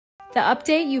the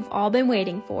update you've all been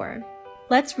waiting for.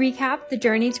 Let's recap the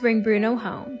journey to bring Bruno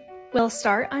home. We'll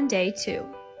start on day 2.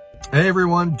 Hey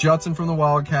everyone, Judson from the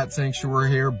Wildcat Sanctuary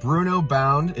here, Bruno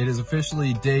bound. It is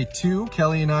officially day 2.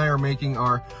 Kelly and I are making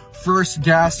our first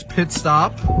gas pit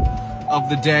stop of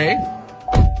the day.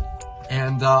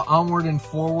 And onward and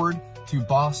forward to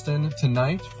Boston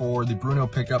tonight for the Bruno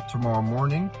pickup tomorrow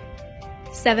morning.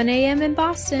 7 a.m. in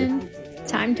Boston.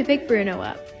 Time to pick Bruno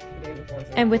up.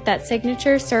 And with that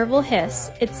signature serval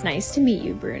hiss, it's nice to meet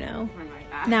you, Bruno.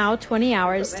 Now 20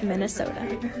 hours to Minnesota.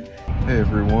 Hey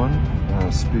everyone,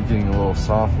 speaking a little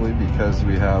softly because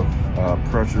we have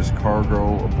precious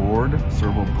cargo aboard,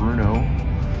 serval Bruno.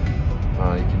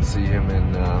 You can see him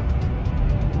in,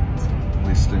 at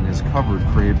least in his covered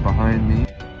crate behind me.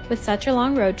 With such a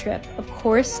long road trip, of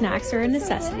course snacks are a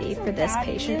necessity for this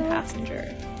patient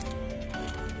passenger.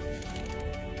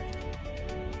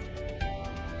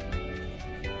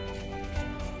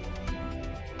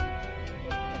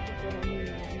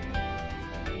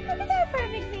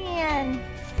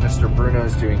 Mr. Bruno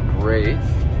is doing great.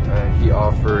 He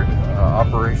offered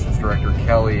Operations Director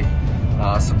Kelly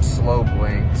some slow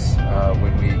blinks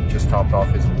when we just topped off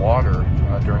his water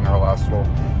during our last little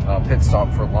pit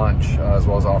stop for lunch, as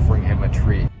well as offering him a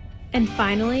treat. And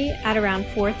finally, at around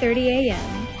 4:30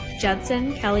 a.m.,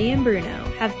 Judson, Kelly, and Bruno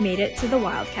have made it to the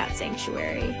Wildcat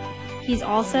Sanctuary. He's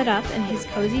all set up in his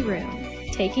cozy room,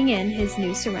 taking in his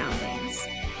new surroundings.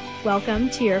 Welcome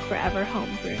to your forever home,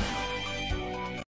 Bruno.